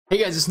Hey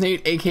guys, it's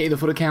Nate, aka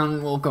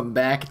TheFutAccountant. Welcome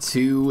back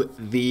to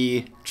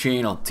the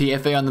channel.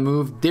 TFA on the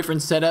move,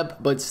 different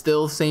setup, but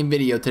still same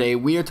video today.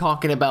 We are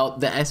talking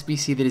about the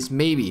SBC that is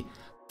maybe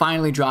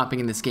finally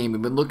dropping in this game.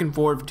 We've been looking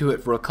forward to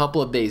it for a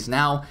couple of days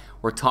now.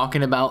 We're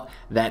talking about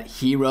that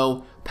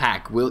hero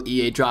pack. Will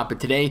EA drop it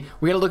today?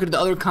 We got to look at the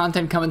other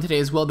content coming today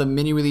as well. The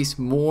mini release,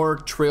 more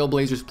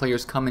Trailblazers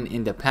players coming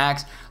into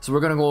packs. So we're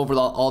going to go over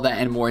all that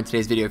and more in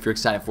today's video. If you're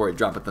excited for it,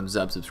 drop a thumbs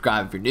up,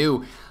 subscribe if you're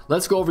new.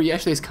 Let's go over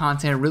yesterday's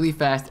content really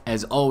fast.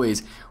 As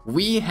always,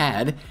 we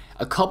had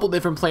a couple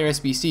different player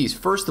SBCs.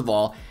 First of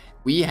all,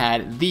 we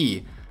had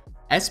the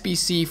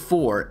SBC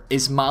for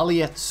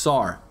Ismailia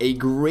Sarr, a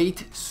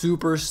great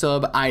super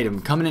sub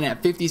item coming in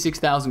at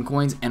 56,000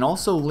 coins, and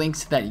also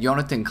links to that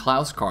Jonathan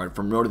Klaus card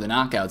from Road to the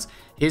Knockouts.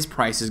 His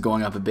price is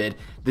going up a bit.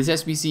 This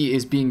SBC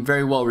is being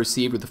very well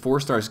received with the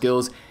 4-star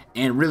skills,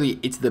 and really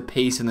it's the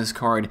pace in this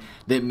card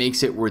that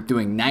makes it worth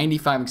doing.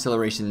 95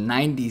 acceleration,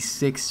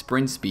 96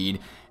 sprint speed,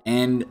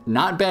 and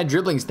not bad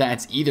dribbling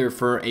stats either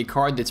for a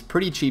card that's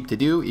pretty cheap to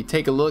do. You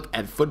take a look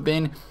at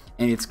Footbin,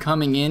 and it's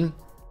coming in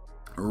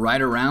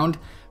right around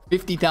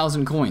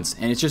 50,000 coins,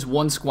 and it's just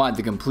one squad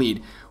to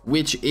complete,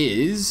 which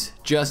is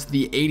just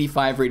the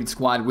 85 rated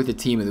squad with a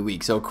team of the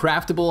week. So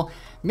craftable,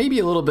 maybe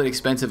a little bit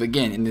expensive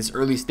again in this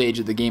early stage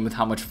of the game with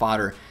how much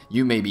fodder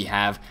you maybe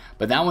have,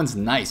 but that one's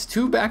nice.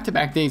 2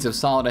 back-to-back days of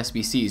solid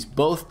SBCs,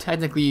 both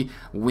technically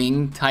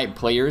wing type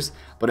players,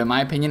 but in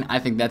my opinion, I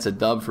think that's a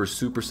dub for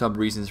super sub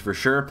reasons for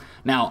sure.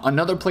 Now,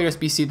 another player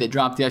SBC that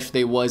dropped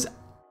yesterday was,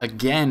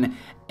 again,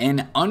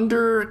 an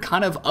under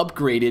kind of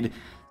upgraded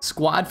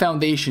Squad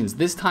Foundations.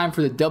 This time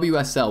for the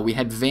WSL, we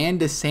had Van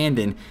de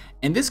Sanden,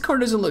 and this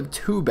card doesn't look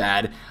too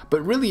bad,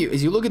 but really,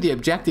 as you look at the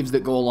objectives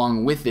that go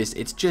along with this,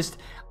 it's just,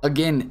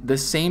 again, the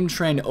same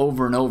trend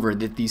over and over,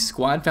 that these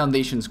Squad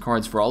Foundations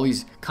cards for all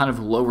these kind of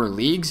lower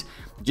leagues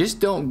just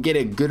don't get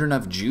a good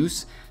enough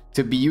juice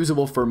to be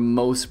usable for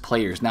most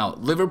players. Now,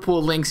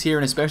 Liverpool links here,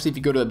 and especially if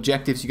you go to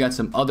objectives, you got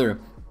some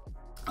other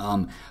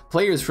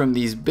players from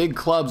these big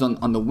clubs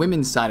on the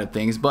women's side of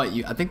things, but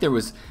I think there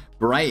was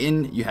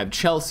Brighton, you have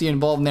Chelsea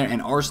involved in there,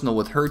 and Arsenal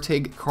with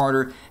Hurtig,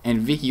 Carter, and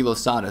Vicky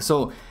Losada.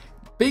 So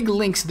big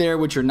links there,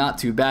 which are not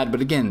too bad,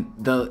 but again,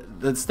 the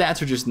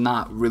stats are just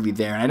not really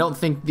there, and I don't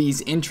think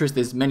these interest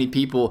as many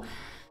people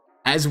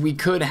as we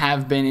could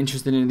have been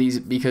interested in these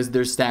because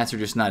their stats are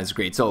just not as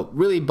great. So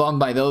really bummed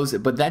by those,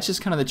 but that's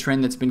just kind of the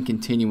trend that's been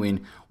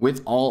continuing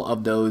with all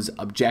of those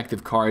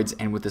objective cards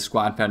and with the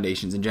Squad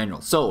Foundations in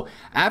general. So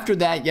after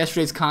that,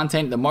 yesterday's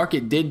content, the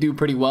market did do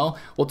pretty well.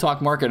 We'll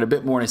talk market a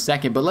bit more in a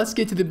second, but let's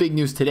get to the big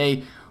news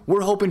today.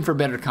 We're hoping for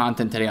better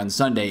content today on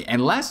Sunday,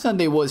 and last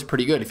Sunday was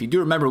pretty good. If you do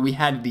remember, we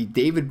had the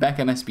David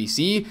Beckham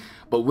SBC,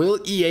 but will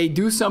EA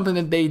do something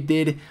that they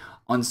did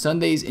on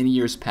Sundays in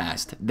years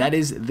past? That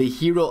is the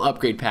hero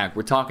upgrade pack.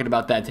 We're talking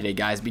about that today,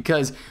 guys,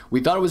 because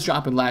we thought it was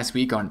dropping last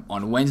week on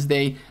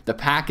Wednesday. The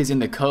pack is in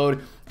the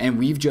code, and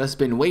we've just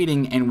been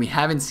waiting, and we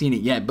haven't seen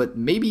it yet, but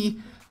maybe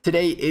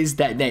today is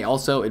that day.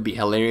 Also, it'd be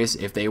hilarious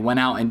if they went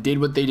out and did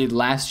what they did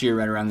last year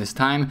right around this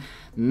time,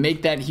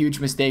 make that huge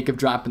mistake of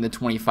dropping the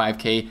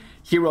 25k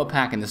hero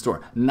pack in the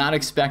store. Not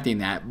expecting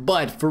that,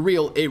 but for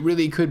real, it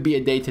really could be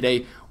a day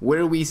today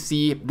where we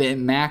see the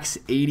max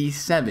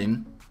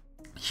 87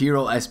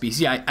 hero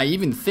SBC. I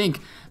even think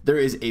there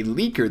is a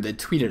leaker that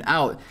tweeted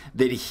out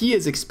that he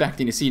is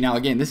expecting to see. Now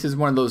again, this is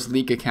one of those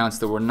leak accounts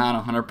that we're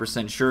not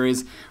 100% sure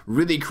is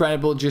really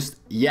credible just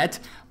yet,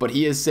 but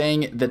he is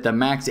saying that the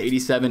max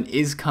 87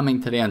 is coming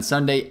today on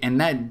Sunday,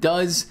 and that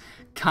does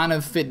kind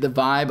of fit the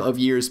vibe of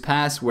years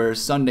past where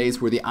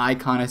Sundays were the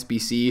icon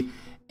SBC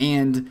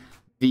and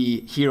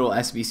the hero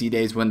SBC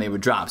days when they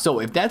would drop.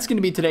 So if that's going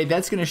to be today,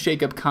 that's going to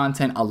shake up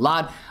content a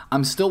lot.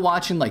 I'm still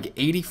watching like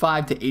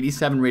 85 to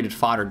 87 rated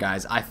fodder,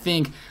 guys. I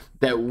think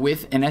that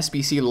with an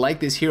SBC like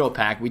this hero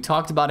pack, we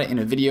talked about it in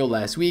a video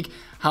last week,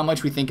 how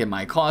much we think it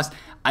might cost.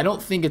 I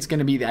don't think it's going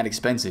to be that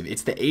expensive.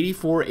 It's the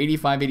 84,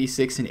 85,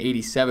 86, and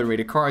 87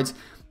 rated cards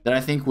that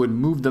I think would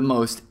move the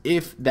most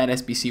if that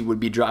SBC would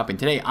be dropping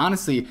today.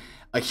 Honestly,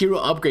 a hero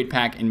upgrade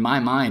pack in my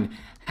mind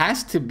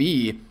has to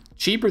be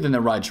cheaper than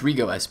the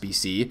Rodrigo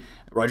SBC.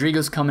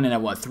 Rodrigo's coming in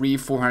at what,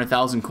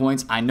 300,000-400,000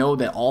 coins. I know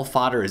that all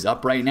fodder is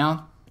up right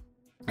now,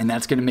 and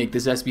that's going to make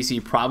this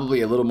SBC probably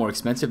a little more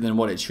expensive than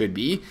what it should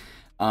be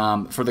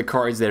for the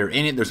cards that are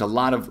in it. There's a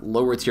lot of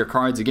lower tier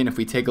cards. Again, if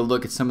we take a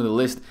look at some of the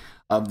list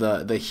of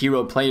the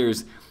hero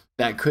players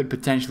that could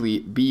potentially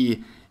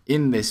be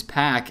in this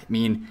pack, I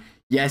mean,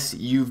 yes,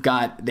 you've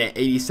got the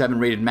 87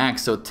 rated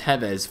max, so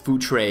Tevez,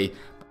 Futre,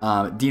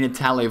 Di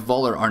Natale,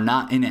 Voller are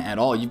not in it at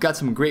all. You've got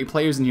some great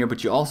players in here,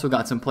 but you also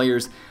got some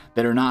players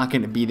that are not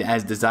going to be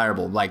as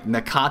desirable. Like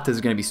Nakata is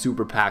going to be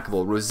super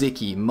packable,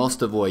 Rosicky,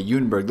 Mostovoy,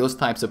 Junberg, those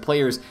types of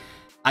players.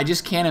 I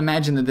just can't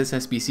imagine that this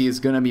SBC is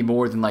going to be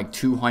more than like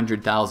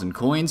 200,000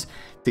 coins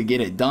to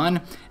get it done,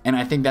 and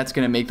I think that's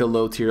going to make the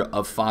low tier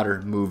of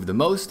fodder move the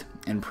most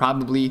and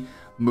probably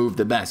move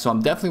the best. So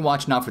I'm definitely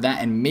watching out for that,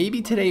 and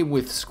maybe today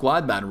with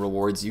squad battle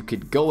rewards, you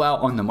could go out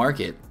on the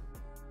market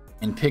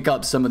and pick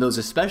up some of those,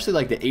 especially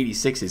like the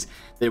 86s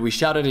that we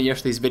shouted in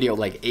yesterday's video,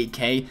 like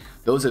 8K.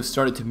 Those have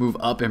started to move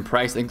up in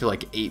price. I think they're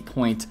like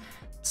 8.6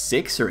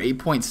 or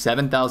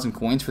 8.7 thousand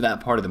coins for that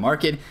part of the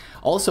market.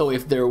 Also,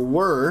 if there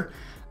were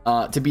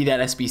to be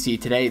that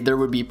SBC today, there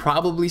would be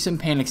probably some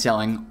panic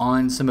selling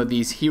on some of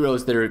these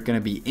heroes that are going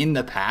to be in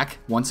the pack.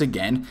 Once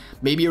again,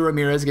 maybe a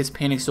Ramirez gets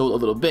panic sold a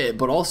little bit,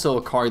 but also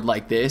a card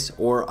like this,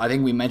 or I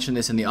think we mentioned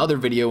this in the other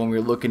video when we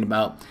were looking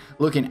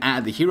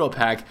at the hero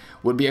pack,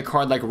 would be a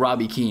card like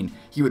Robbie Keane.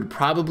 He would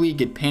probably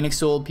get panic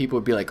sold. People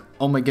would be like,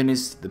 oh my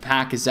goodness, the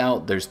pack is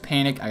out, there's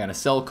panic, I gotta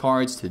sell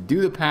cards to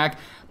do the pack.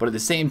 But at the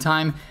same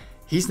time,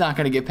 he's not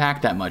going to get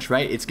packed that much,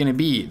 right? It's going to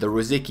be the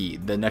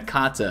Rozicki, the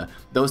Nakata,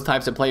 those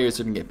types of players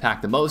are going to get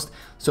packed the most.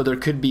 So there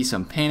could be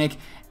some panic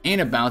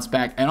and a bounce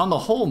back. And on the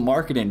whole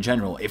market in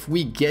general, if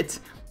we get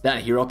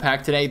that hero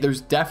pack today,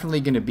 there's definitely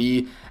going to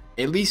be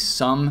at least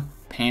some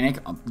panic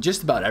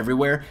just about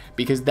everywhere,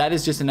 because that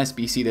is just an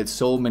SBC that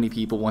so many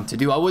people want to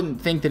do. I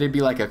wouldn't think that it'd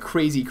be like a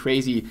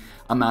crazy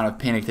amount of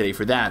panic today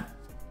for that.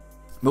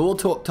 But we'll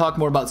talk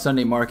more about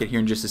Sunday market here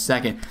in just a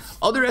second.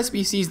 Other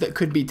SBCs that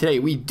could be today,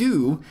 we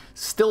do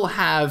still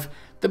have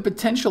the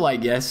potential, I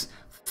guess,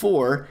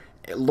 for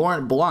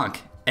Laurent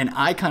Blanc, an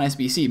icon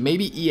SBC.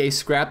 Maybe EA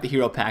scrap the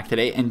hero pack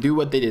today and do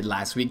what they did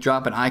last week,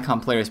 drop an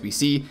icon player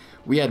SBC.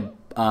 We had,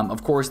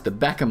 of course, the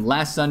Beckham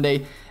last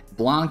Sunday.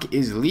 Blanc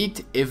is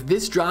leaked. If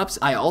this drops,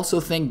 I also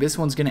think this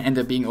one's going to end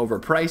up being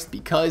overpriced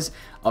because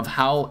of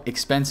how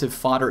expensive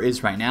fodder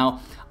is right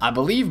now. I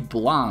believe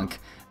Blanc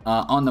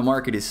on the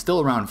market is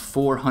still around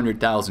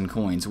 400,000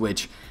 coins,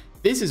 which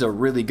this is a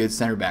really good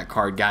center back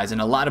card, guys, and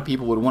a lot of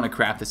people would want to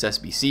craft this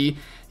SBC.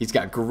 He's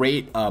got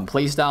great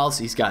playstyles.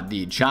 He's got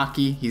the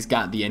Jockey, he's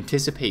got the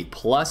Anticipate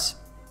Plus,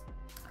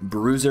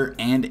 Bruiser,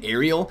 and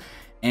Aerial,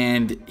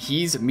 and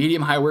he's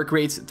medium high work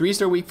rates.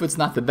 3-star weak foot's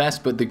not the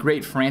best, but the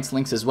great France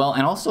links as well,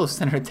 and also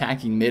center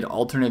attacking mid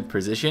alternate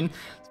position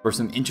for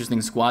some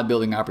interesting squad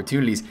building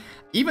opportunities.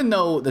 Even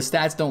though the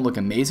stats don't look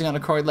amazing on a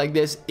card like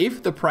this,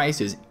 if the price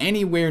is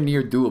anywhere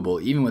near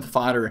doable, even with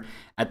fodder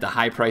at the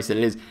high price that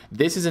it is,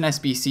 this is an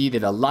SBC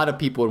that a lot of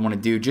people would want to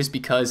do, just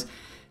because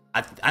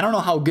I don't know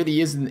how good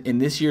he is in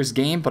this year's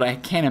game, but I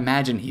can't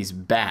imagine he's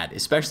bad,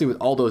 especially with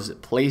all those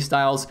play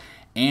styles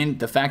and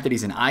the fact that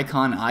he's an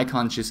icon.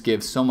 Icons just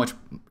give so much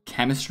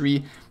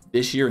chemistry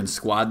this year in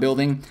squad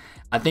building.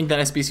 I think that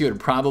SBC would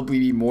probably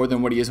be more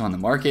than what he is on the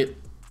market,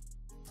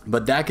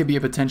 but that could be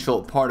a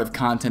potential part of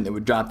content that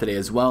would drop today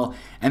as well.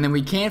 And then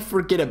we can't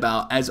forget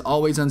about, as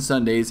always on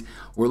Sundays,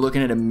 we're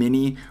looking at a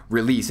mini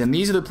release. And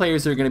these are the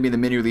players that are going to be in the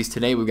mini release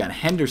today. We've got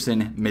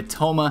Henderson,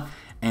 Mitoma,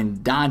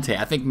 and Dante.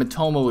 I think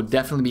Mitoma would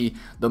definitely be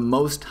the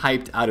most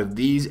hyped out of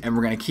these, and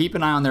we're going to keep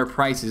an eye on their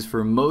prices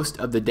for most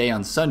of the day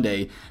on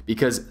Sunday,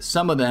 because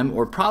some of them,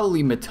 or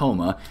probably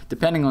Mitoma,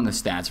 depending on the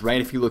stats, right?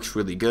 If he looks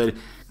really good,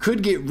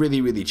 could get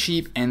really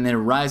cheap and then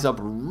rise up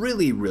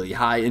really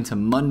high into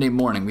Monday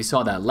morning. We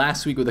saw that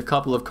last week with a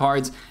couple of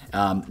cards,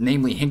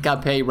 namely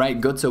Hincapié,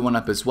 right? Gutso went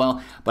up as well,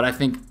 but I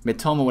think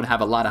Mitoma would have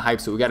a lot of hype,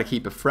 so we got to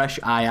keep a fresh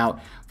eye out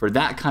for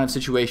that kind of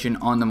situation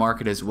on the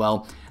market as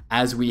well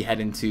as we head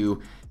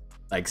into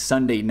like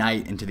Sunday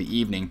night into the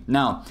evening.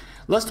 Now,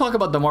 let's talk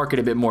about the market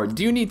a bit more.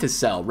 Do you need to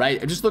sell,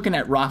 right? I'm just looking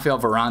at Rafael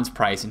Varane's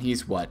price, and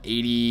he's what,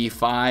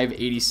 85,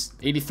 80,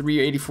 83,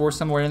 84,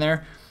 somewhere in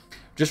there?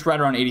 Just right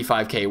around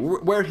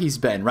 85K, where he's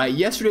been, right?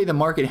 Yesterday, the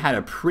market had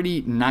a pretty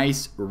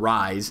nice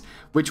rise,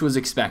 which was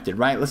expected,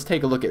 right? Let's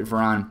take a look at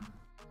Varane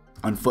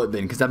on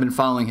Footbin, because I've been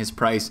following his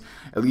price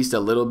at least a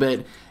little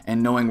bit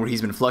and knowing where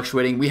he's been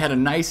fluctuating. We had a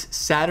nice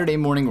Saturday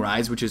morning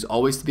rise, which is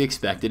always to be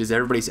expected as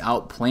everybody's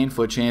out playing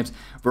FUT Champs.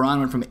 Varane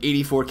went from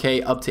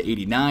 84K up to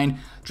 89,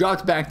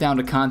 dropped back down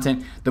to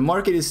content. The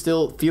market is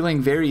still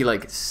feeling very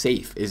like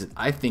safe, is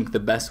I think the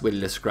best way to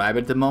describe it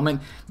at the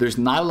moment. There's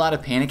not a lot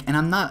of panic, and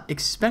I'm not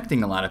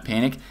expecting a lot of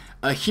panic.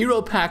 A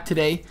hero pack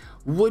today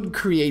would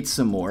create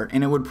some more,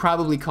 and it would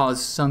probably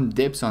cause some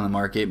dips on the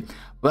market,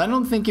 but I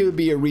don't think it would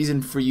be a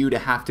reason for you to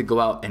have to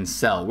go out and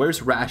sell. Where's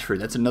Rashford?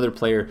 That's another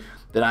player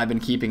that I've been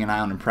keeping an eye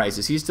on in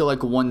prices. He's still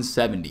like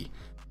 170.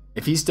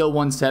 If he's still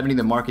 170,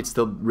 the market's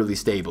still really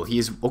stable. He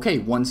is, okay,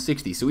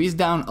 160. So he's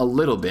down a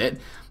little bit.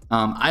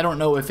 I don't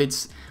know if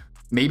it's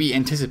maybe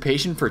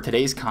anticipation for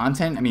today's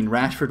content. I mean,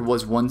 Rashford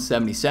was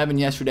 177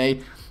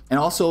 yesterday. And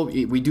also,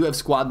 we do have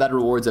squad battle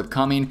rewards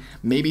upcoming.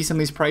 Maybe some of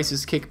these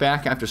prices kick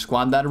back after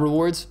squad battle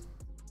rewards.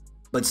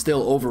 But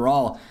still,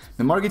 overall,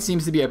 the market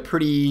seems to be a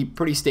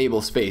pretty stable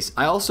space.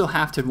 I also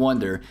have to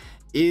wonder,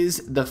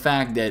 is the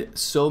fact that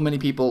so many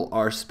people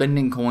are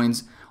spending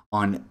coins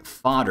on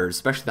fodder,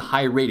 especially the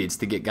high rateds,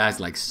 to get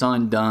guys like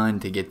Son done,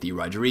 to get the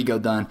Rodrigo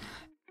done,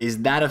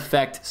 is that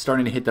effect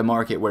starting to hit the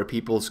market where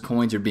people's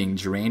coins are being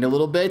drained a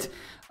little bit?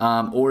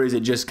 Or is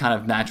it just kind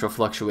of natural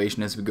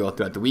fluctuation as we go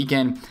throughout the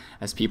weekend,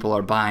 as people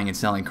are buying and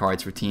selling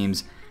cards for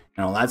teams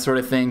and all that sort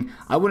of thing?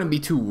 I wouldn't be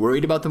too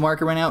worried about the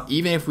market right now.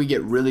 Even if we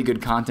get really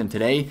good content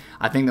today,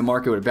 I think the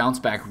market would bounce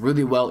back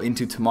really well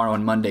into tomorrow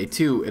and Monday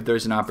too, if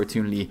there's an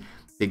opportunity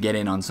to get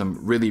in on some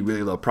really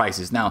low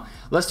prices. Now,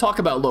 let's talk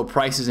about low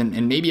prices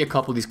and maybe a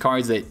couple of these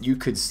cards that you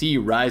could see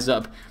rise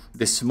up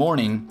this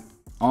morning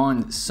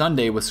on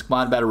Sunday with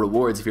Squad Battle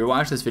rewards. If you're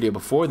watching this video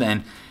before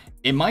then,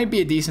 it might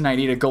be a decent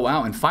idea to go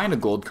out and find a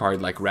gold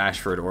card like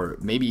Rashford or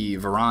maybe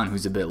Varane,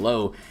 who's a bit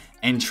low,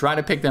 and try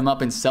to pick them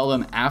up and sell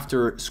them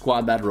after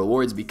Squad Battle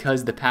rewards,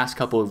 because the past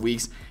couple of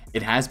weeks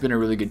it has been a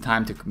really good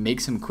time to make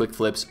some quick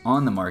flips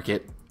on the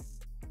market.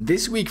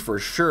 This week for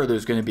sure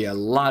there's going to be a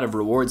lot of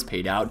rewards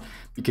paid out,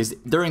 because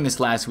during this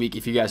last week,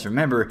 if you guys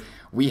remember,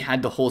 we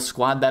had the whole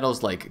squad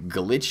battles like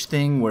glitch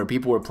thing where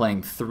people were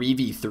playing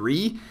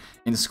 3v3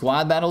 in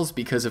squad battles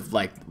because of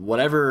like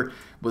whatever,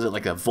 was it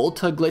like a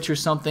Volta glitch or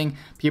something?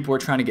 People were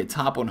trying to get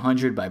top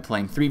 100 by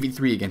playing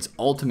 3v3 against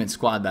ultimate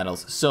squad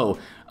battles. So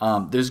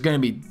there's going to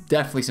be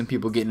definitely some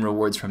people getting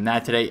rewards from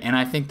that today, and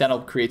I think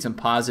that'll create some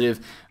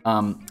positive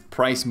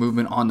price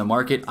movement on the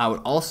market. I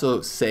would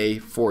also say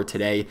for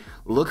today,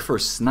 look for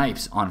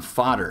snipes on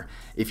fodder.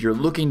 If you're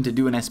looking to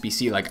do an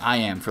SBC like I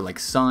am for like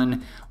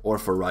Son or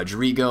for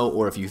Rodrigo,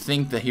 or if you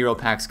think the hero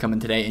pack's coming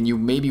today and you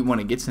maybe want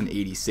to get some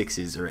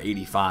 86s or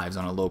 85s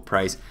on a low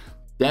price,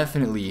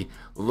 definitely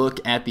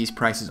look at these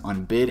prices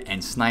on bid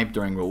and snipe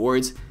during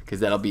rewards, because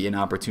that'll be an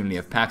opportunity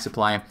of pack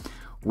supply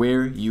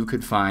where you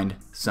could find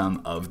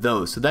some of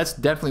those. So that's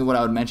definitely what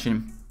I would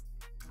mention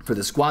for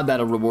the squad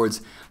battle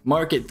rewards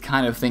market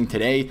kind of thing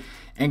today.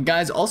 And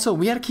guys, also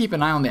we got to keep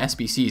an eye on the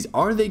SBCs.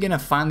 Are they going to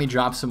finally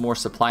drop some more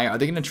supply? Are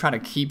they going to try to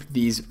keep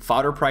these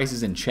fodder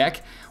prices in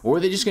check, or are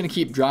they just going to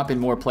keep dropping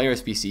more player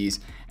SBCs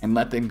and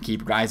let them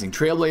keep rising?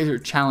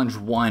 Trailblazer Challenge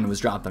 1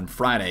 was dropped on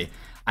Friday.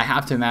 I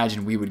have to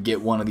imagine we would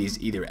get one of these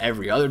either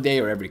every other day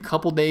or every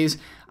couple days.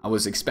 I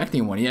was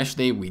expecting one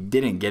yesterday, we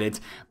didn't get it,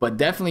 but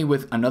definitely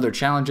with another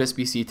challenge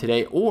SBC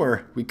today,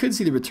 or we could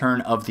see the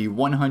return of the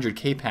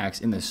 100k packs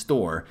in the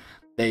store.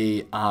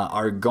 They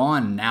are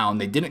gone now, and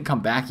they didn't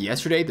come back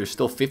yesterday. There's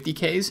still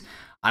 50Ks.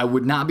 I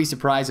would not be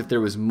surprised if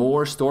there was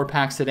more store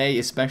packs today,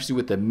 especially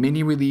with the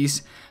mini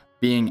release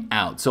being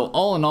out. So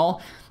all in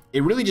all,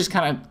 it really just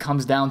kind of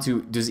comes down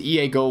to, does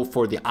EA go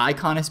for the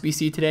icon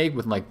SBC today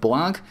with like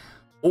Blanc,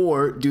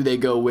 or do they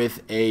go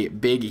with a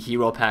big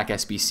hero pack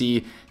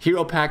SBC?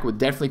 Hero pack would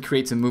definitely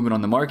create some movement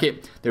on the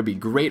market. There'd be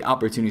great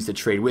opportunities to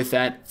trade with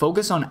that.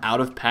 Focus on out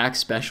of pack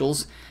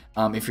specials.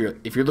 If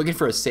you're looking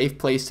for a safe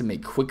place to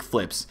make quick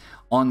flips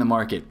on the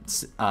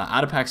market,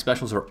 out of pack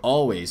specials are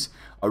always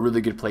a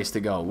really good place to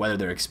go, whether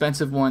they're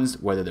expensive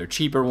ones, whether they're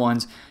cheaper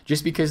ones,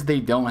 just because they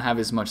don't have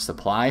as much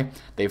supply.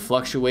 They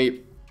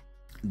fluctuate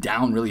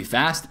down really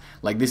fast.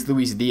 Like this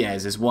Luis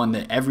Diaz is one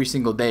that every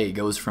single day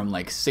goes from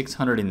like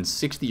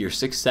 660 or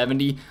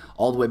 670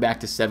 all the way back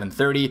to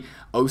 730.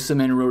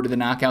 Osimhen road to the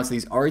knockouts.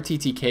 These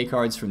RTTK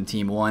cards from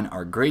Team 1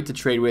 are great to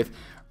trade with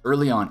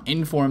early on.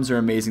 Informs are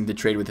amazing to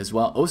trade with as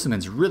well.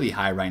 Osimhen's really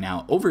high right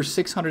now, over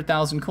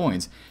 600,000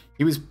 coins.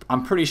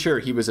 I'm pretty sure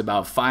he was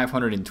about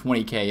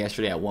 520k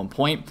yesterday at one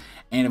point.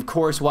 And of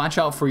course, watch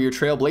out for your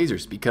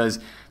Trailblazers, because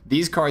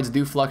these cards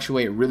do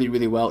fluctuate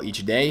really well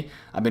each day.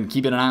 I've been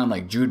keeping an eye on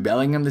like Jude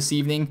Bellingham this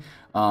evening.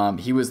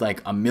 He was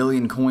like 1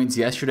 million coins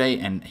yesterday,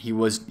 and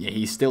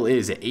he still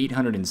is at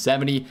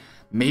 870.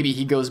 Maybe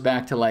he goes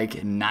back to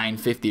like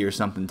 950 or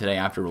something today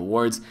after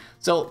rewards.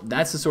 So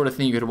that's the sort of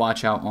thing you could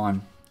watch out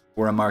on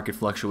for a market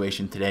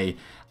fluctuation today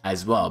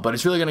as well. But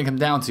it's really going to come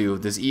down to,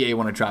 does EA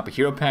want to drop a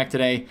hero pack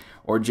today,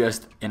 or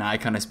just an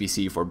icon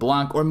SBC for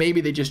Blanc, or maybe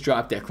they just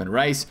drop Declan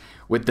Rice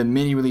with the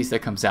mini release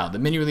that comes out. The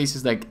mini release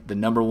is like the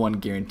 #1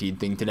 guaranteed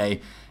thing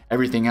today.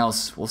 Everything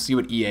else, we'll see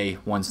what EA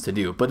wants to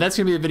do. But that's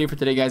going to be the video for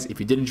today, guys. If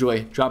you did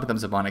enjoy, drop a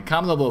thumbs up on it,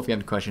 comment below if you have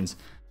any questions,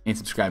 and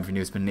subscribe if you're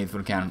new. It's been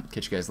TheFutAccountant.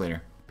 Catch you guys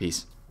later.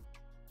 Peace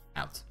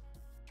out.